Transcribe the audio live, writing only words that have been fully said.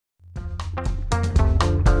Hi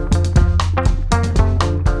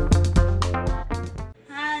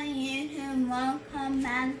YouTube, welcome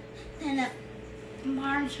back to the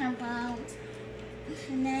Marshall Bones.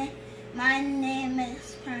 Today, my name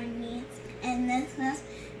is Bernice, and this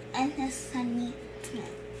is Sunny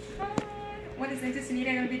Smith. Hi. What is Auntie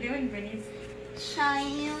Sunita going to be doing, Bernice? Show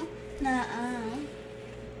you the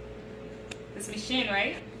This machine,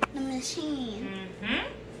 right? machine. Mm-hmm.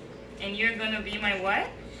 And you're going to be my what?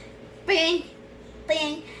 Big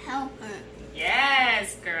helper.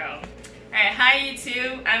 Yes, girl. Alright, hi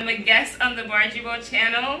YouTube. I'm a guest on the Bargibo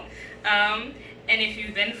channel. And if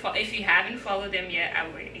you haven't followed them yet, I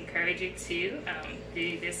would encourage you to.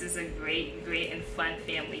 This is a great and fun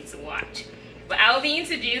family to watch. But I'll be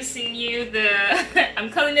introducing you I'm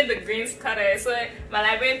calling it the greens cutter. So my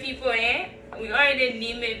Liberian people, we already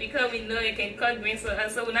name it because we know you can cut greens for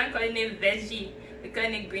us. So we're not calling it veggie. We're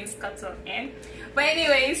calling it greens cutter. But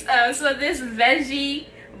anyways, so this veggie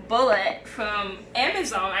bullet from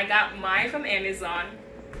Amazon, I got mine from Amazon,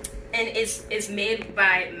 and it's made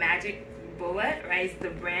by Magic Bullet, right? The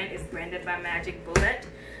brand is branded by Magic Bullet,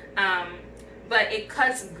 but it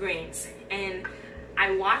cuts greens. And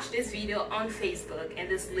I watched this video on Facebook, and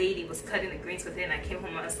this lady was cutting the greens with it, and I came home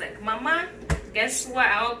and I was like, Mama, guess what?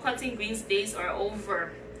 Our cutting greens days are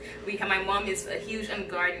over. My mom is a huge on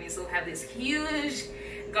gardening, so we have this huge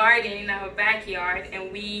garden in our backyard,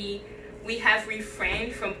 and we have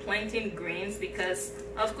refrained from planting greens because,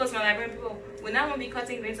 of course, my Liberian people, we're not going to be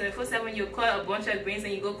cutting greens. So the first time when you cut a bunch of greens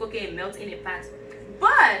and you go cook it and melt in a pot.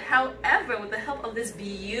 But, however, with the help of this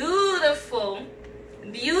beautiful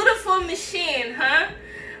machine,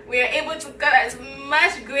 we are able to cut as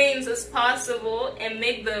much greens as possible and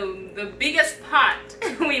make the biggest pot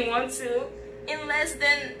we want to in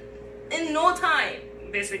no time,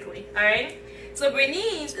 basically. All right. So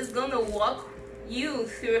Bernice is gonna walk you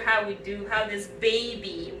through how this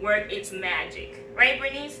baby work its magic, right,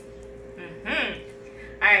 Bernice? All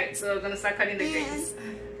right. So we're gonna start cutting the greens.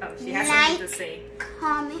 Oh, she has something to say.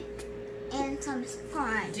 Comment, and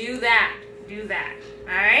subscribe. Do that.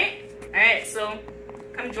 All right. So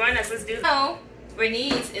come join us. Let's do it. So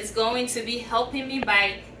Bernice is going to be helping me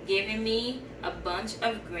by giving me a bunch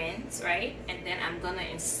of greens, right? And then I'm gonna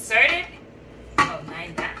insert it. Oh,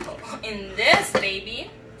 not that hole. In this baby,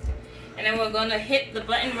 and then we're gonna hit the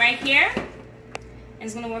button right here, and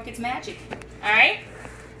it's gonna work its magic. All right.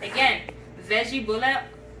 Again, veggie bullet.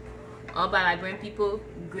 All by Liberian people,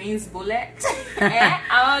 greens bullet.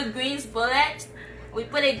 Our greens bullet. We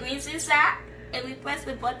put the greens inside, and we press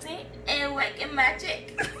the button, and work in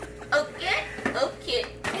magic. Okay.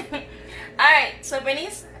 All right. So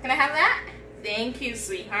Bernice, can I have that? Thank you,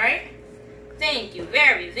 sweetheart. Thank you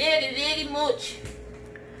very much.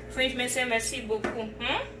 French me say merci beaucoup.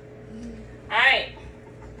 Alright.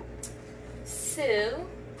 So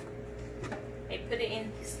I put it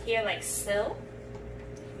in here like so,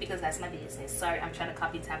 because that's my business. Sorry, I'm trying to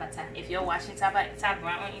copy Tabata. If you're watching Tab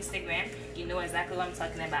Brown on Instagram, you know exactly what I'm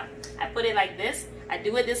talking about. I put it like this. I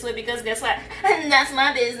do it this way because guess what? That's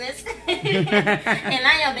my business. And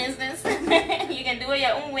not your business. You can do it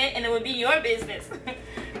your own way and it will be your business.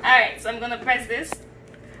 Alright, so I'm going to press this.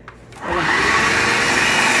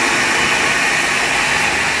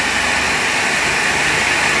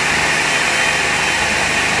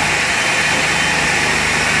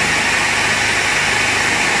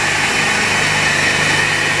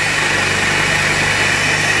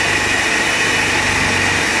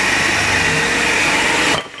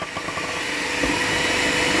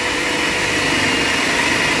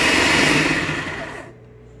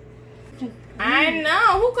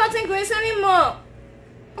 Cutting greens anymore?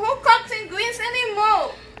 Who cutting greens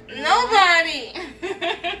anymore? Nobody.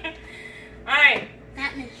 Alright.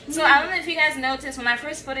 So I don't know if you guys noticed when I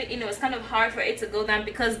first put it in, it was kind of hard for it to go down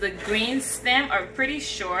because the green stem are pretty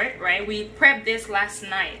short, right? We prepped this last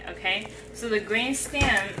night, okay? So the green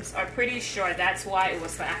stems are pretty short. That's why it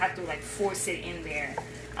was, I had to like force it in there.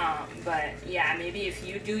 But yeah, maybe if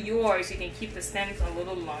you do yours, you can keep the stems a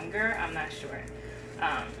little longer. I'm not sure.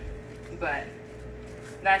 But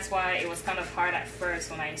that's why it was kind of hard at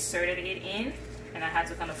first when I inserted it in, and I had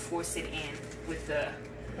to kind of force it in with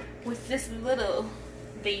this little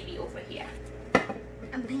baby over here.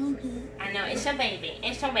 A baby. I know, it's your baby.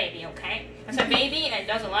 It's your baby, okay? It's a baby and it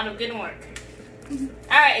does a lot of good work.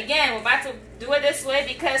 Alright, again, we're about to do it this way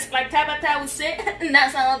because like Tabata would say,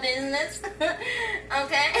 that's our business.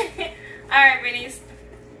 Okay? Alright, Bernice.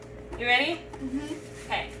 You ready?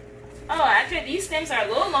 Okay. Oh, actually, these stems are a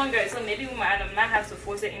little longer, so maybe we might not have to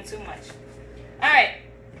force it in too much. Alright.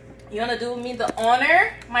 You want to do me the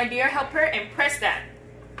honor, my dear helper, and press that.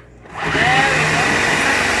 There we go.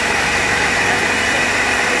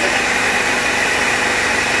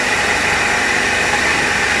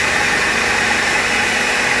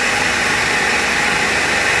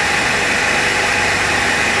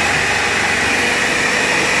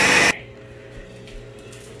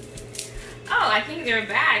 I think they're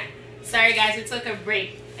back. Sorry guys, we took a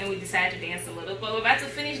break and we decided to dance a little, but we're about to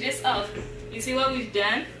finish this off. You see what we've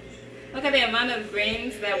done? Look at the amount of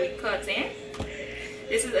grains that we cut in.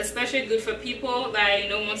 This is especially good for people that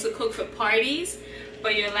want to cook for parties,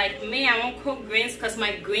 but you're like me, I won't cook grains because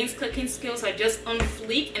my grains cooking skills are just on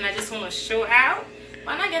fleek and I just want to show out.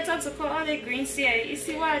 Why not get time to cut all the grains here? You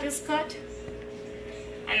see what I just cut?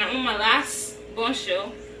 And I'm on my last bone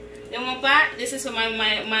show. Then one part, this is for my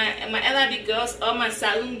LIB girls, all my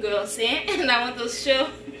saloon girls, and I want to show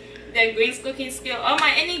their grains cooking skill. All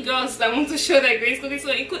my any girls that want to show their grains cooking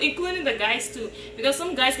skill, including the guys too, because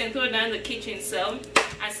some guys can throw down the kitchen. So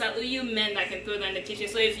I salute you men that can throw down the kitchen.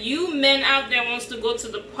 So if you men out there wants to go to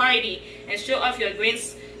the party and show off your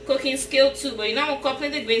grains cooking skill too, but you know what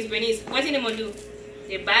complete the grains, Bernice, what do they gonna do?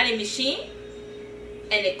 They buy the machine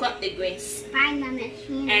and they cut the grains. Buy the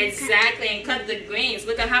machine. Exactly, and cut the grains.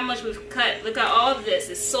 Look at how much we've cut. Look at all of this.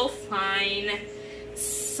 It's so fine,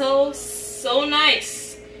 so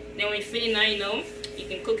nice. Then when you finish, now you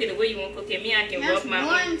can cook it the way you want to cook it. Me, I can rub my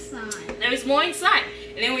own. There is more inside.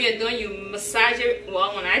 And then when you're done, you massage it.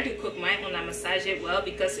 Well, when I do cook mine, when I massage it well,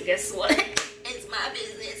 because guess what? It's my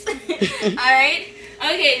business. Alright?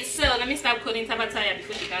 Okay, so let me stop quoting Tabataya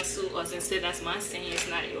before she can sue us and say that's my saying, it's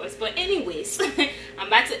not yours. But anyways, I'm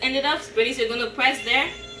about to end it up. Bernice, you're going to press there.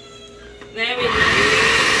 There we go.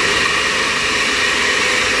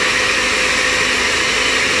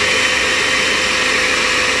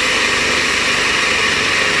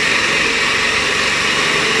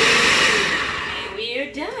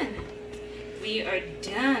 We are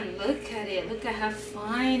done. Look at it. Look at how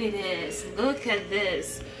fine it is. Look at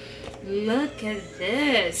this. Look at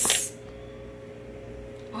this.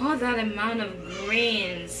 All that amount of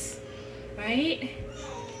grains, right?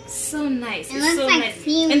 So nice. It's so nice.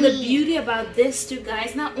 And the beauty about this too,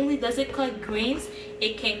 guys, not only does it cut grains,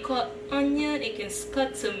 it can cut onion, it can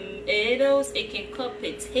cut tomatoes, it can cut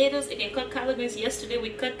potatoes, it can cut collard greens. Yesterday we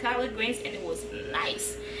cut collard greens and it was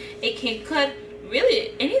nice. It can cut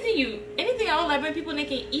really anything all Liberian people they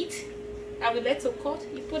can eat. I would let to cut.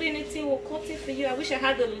 You put in a thing, we'll cut it for you. I wish I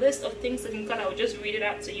had the list of things that can cut. I would just read it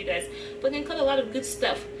out to you guys. But then cut a lot of good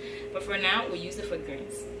stuff. But for now, we'll use it for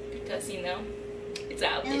grains because it's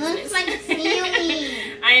our business. It looks like a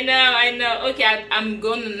ceiling. I know. Okay, I'm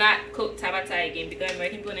gonna not quote Tabata again because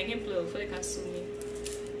American people they can play before they can sue me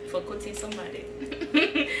for quoting somebody.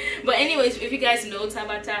 But anyways, if you guys know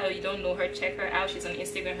Tabata or you don't know her, check her out. She's on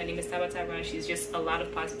Instagram. Her name is Tabata Brown. She's just a lot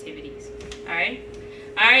of positivities. Alright.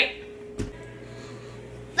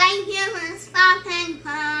 Thank you for stopping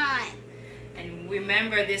by. And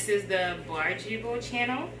remember, this is the Barjibo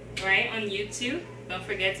channel, right, on YouTube. Don't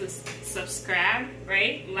forget to subscribe,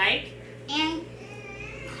 right, like, and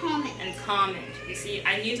comment. You see,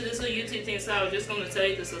 I'm new to this whole YouTube thing, so I was just going to tell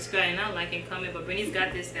you to subscribe and not like and comment, but Bernice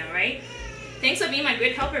got this down, right? Thanks for being my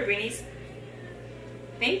great helper, Bernice.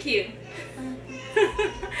 Thank you.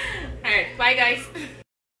 Alright, bye guys.